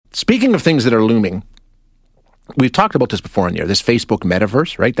Speaking of things that are looming, we've talked about this before in the year, this Facebook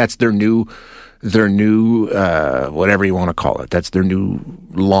metaverse, right? That's their new whatever you want to call it. That's their new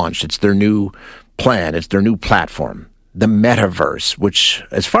launch. It's their new plan. It's their new platform, the metaverse, which,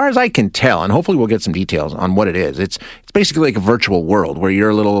 as far as I can tell, and hopefully we'll get some details on what it is, it's basically like a virtual world where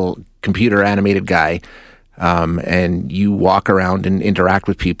you're a little computer animated guy, and you walk around and interact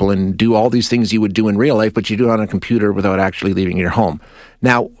with people and do all these things you would do in real life, but you do it on a computer without actually leaving your home.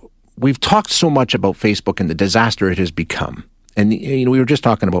 Now, we've talked so much about Facebook and the disaster it has become. And we were just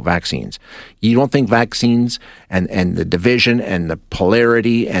talking about vaccines. You don't think vaccines and the division and the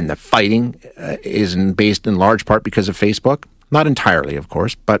polarity and the fighting is based in large part because of Facebook? Not entirely, of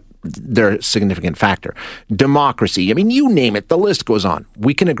course, but they're a significant factor. Democracy, I mean, you name it, the list goes on.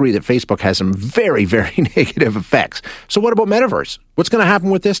 We can agree that Facebook has some very, very negative effects. So what about metaverse? What's going to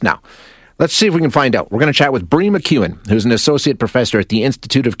happen with this now? Let's see if we can find out. We're going to chat with Bree McEwen, who's an associate professor at the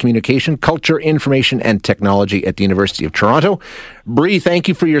Institute of Communication, Culture, Information, and Technology at the University of Toronto. Bree, thank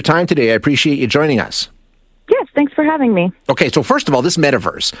you for your time today. I appreciate you joining us. Yes, thanks for having me. Okay, so first of all, this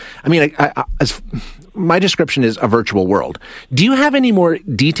metaverse. I mean, my description is a virtual world. Do you have any more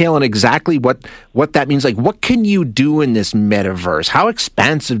detail on exactly what that means? Like, what can you do in this metaverse? How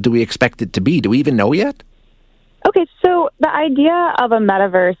expansive do we expect it to be? Do we even know yet? Okay, so the idea of a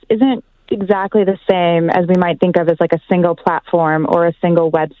metaverse isn't exactly the same as we might think of as like a single platform or a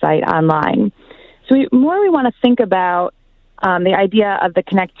single website online. So we want to think about the idea of the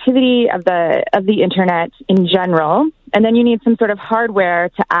connectivity of the internet in general, and then you need some sort of hardware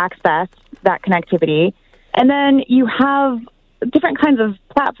to access that connectivity. And then you have different kinds of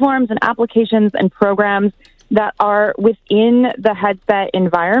platforms and applications and programs that are within the headset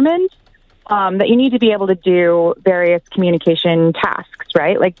environment that you need to be able to do various communication tasks,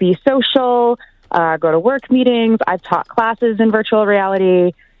 right? Like be social, go to work meetings. I've taught classes in virtual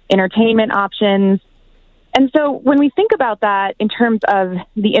reality, entertainment options. And so when we think about that in terms of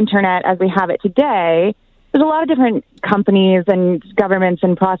the internet as we have it today, there's a lot of different companies and governments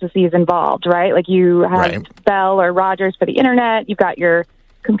and processes involved, right? Like you have Bell or Rogers for the internet, you've got your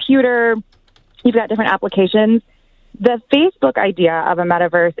computer, you've got different applications. The Facebook idea of a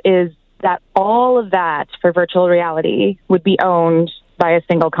metaverse is that all of that for virtual reality would be owned by a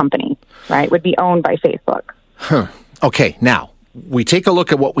single company, right? Would be owned by Facebook. Okay, now, we take a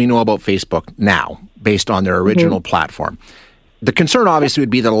look at what we know about Facebook now, based on their original platform. The concern, obviously, would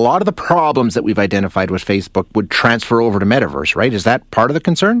be that a lot of the problems that we've identified with Facebook would transfer over to Metaverse, right? Is that part of the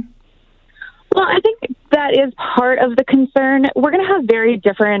concern? Well, I think that is part of the concern. We're going to have very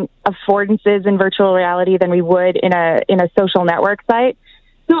different affordances in virtual reality than we would in a social network site.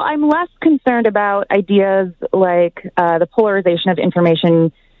 So I'm less concerned about ideas like the polarization of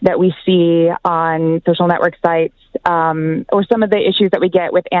information that we see on social network sites, or some of the issues that we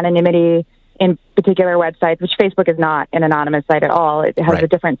get with anonymity in particular websites, which Facebook is not an anonymous site at all. It has a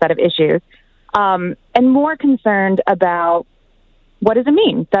different set of issues. And more concerned about what does it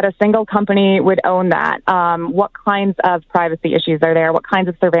mean that a single company would own that? What kinds of privacy issues are there? What kinds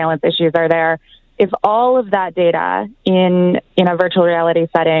of surveillance issues are there? If all of that data in a virtual reality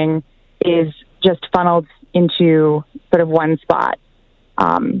setting is just funneled into sort of one spot.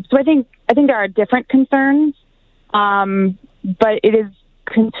 So I think there are different concerns, but it is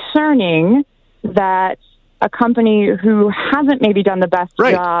concerning that a company who hasn't maybe done the best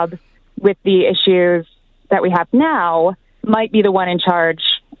job with the issues that we have now might be the one in charge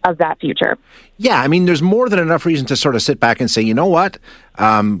of that future. Yeah, I mean, there's more than enough reason to sort of sit back and say, you know what?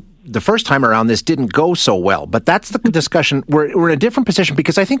 The first time around, this didn't go so well. But that's the discussion. We're in a different position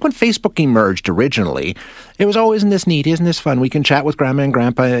because I think when Facebook emerged originally, it was, oh, isn't this neat? Isn't this fun? We can chat with grandma and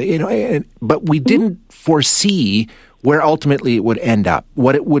grandpa, but we didn't foresee where ultimately it would end up,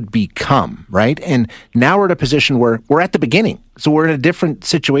 what it would become, right? And now we're at a position where we're at the beginning. So we're in a different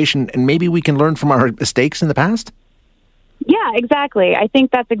situation, and maybe we can learn from our mistakes in the past? Yeah, exactly. I think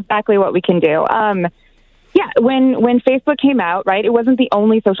that's exactly what we can do. When Facebook came out, right, it wasn't the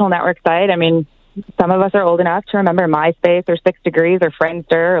only social network site. I mean, some of us are old enough to remember MySpace or 6 Degrees or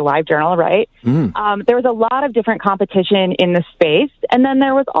Friendster or LiveJournal, right? There was a lot of different competition in the space. And then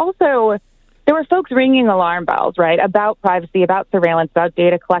there were folks ringing alarm bells, right, about privacy, about surveillance, about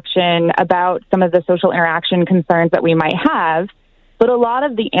data collection, about some of the social interaction concerns that we might have. But a lot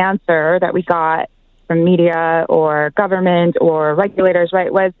of the answer that we got from media or government or regulators,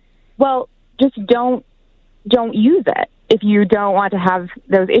 right, was, well, just don't use it if you don't want to have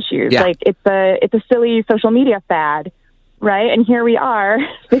those issues. Yeah. Like it's a silly social media fad, right? And here we are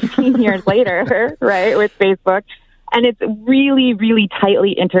 15 years later, right, with Facebook, and it's really, really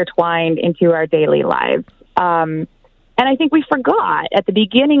tightly intertwined into our daily lives. And I think we forgot at the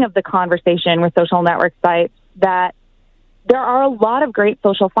beginning of the conversation with social network sites that there are a lot of great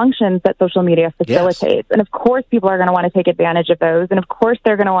social functions that social media facilitates. Yes. And of course, people are going to want to take advantage of those. And of course,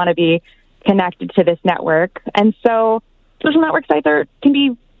 they're going to want to be connected to this network. And so social network sites can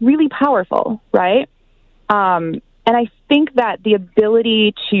be really powerful, right? And I think that the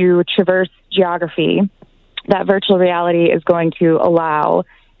ability to traverse geography that virtual reality is going to allow,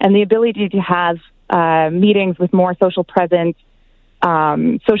 and the ability to have meetings with more social presence,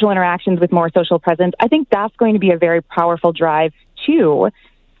 social interactions with more social presence, I think that's going to be a very powerful drive, too,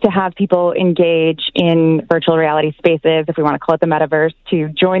 to have people engage in virtual reality spaces, if we want to call it the metaverse, to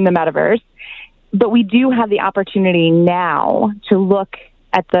join the metaverse. But we do have the opportunity now to look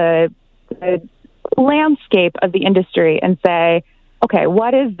at the landscape of the industry and say, okay,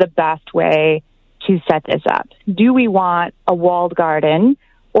 what is the best way to set this up? Do we want a walled garden,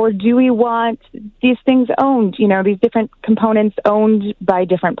 or do we want these things owned, these different components owned by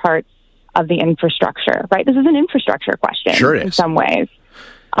different parts of the infrastructure, right? This is an infrastructure question. Sure it is. In some ways.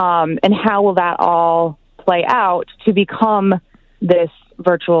 And how will that all play out to become this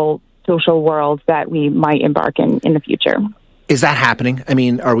virtual social world that we might embark in the future? Is that happening? I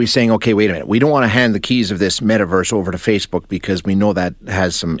mean, are we saying, okay, wait a minute, we don't want to hand the keys of this metaverse over to Facebook because we know that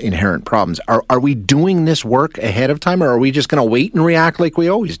has some inherent problems. Are we doing this work ahead of time, or are we just going to wait and react like we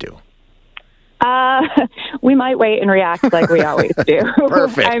always do? We might wait and react like we always do.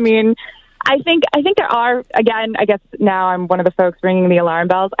 Perfect. I mean, I think there are, again, I guess now I'm one of the folks ringing the alarm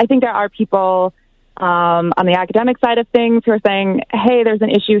bells. I think there are people on the academic side of things who are saying, hey, there's an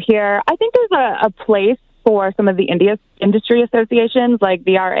issue here. I think there's a place for some of the industry associations, like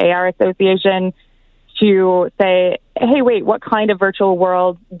the AR Association, to say, hey, wait, what kind of virtual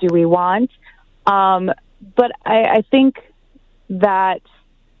world do we want? But I think that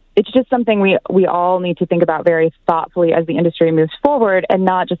it's just something we all need to think about very thoughtfully as the industry moves forward, and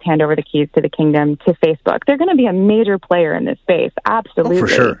not just hand over the keys to the kingdom to Facebook. They're going to be a major player in this space, absolutely. Oh, for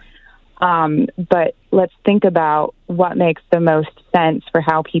sure. But let's think about what makes the most sense for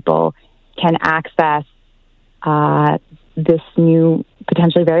how people can access this new,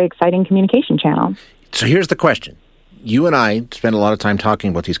 potentially very exciting communication channel. So here's the question. You and I spend a lot of time talking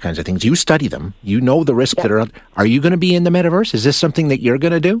about these kinds of things. You study them. You know the risks that are out. Are you going to be in the metaverse? Is this something that you're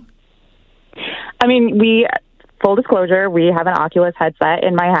going to do? I mean, full disclosure, we have an Oculus headset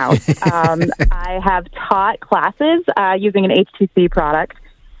in my house. I have taught classes using an HTC product.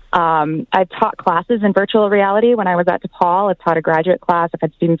 I've taught classes in virtual reality when I was at DePaul. I've taught a graduate class. I've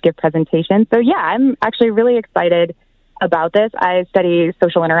had students give presentations. So yeah, I'm actually really excited about this. I study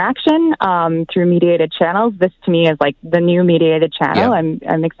social interaction through mediated channels. This to me is like the new mediated channel. Yeah.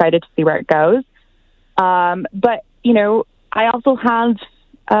 I'm excited to see where it goes. But I also have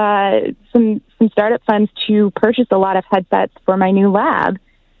some startup funds to purchase a lot of headsets for my new lab.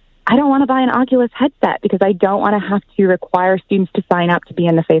 I don't want to buy an Oculus headset because I don't want to have to require students to sign up to be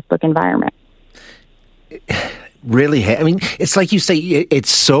in the Facebook environment. Really? I mean, it's like you say,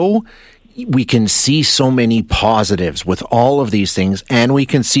 it's so, we can see so many positives with all of these things, and we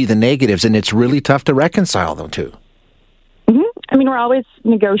can see the negatives, and it's really tough to reconcile them too. Mm-hmm. I mean, we're always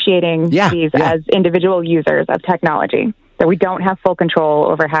negotiating these as individual users of technology. So we don't have full control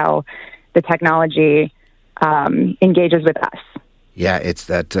over how the technology engages with us. Yeah, it's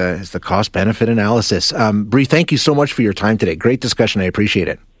the cost-benefit analysis. Bree, thank you so much for your time today. Great discussion. I appreciate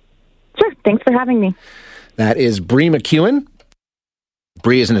it. Sure. Thanks for having me. That is Bree McEwen.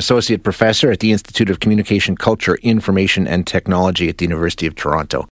 Bree is an associate professor at the Institute of Communication, Culture, Information, and Technology at the University of Toronto.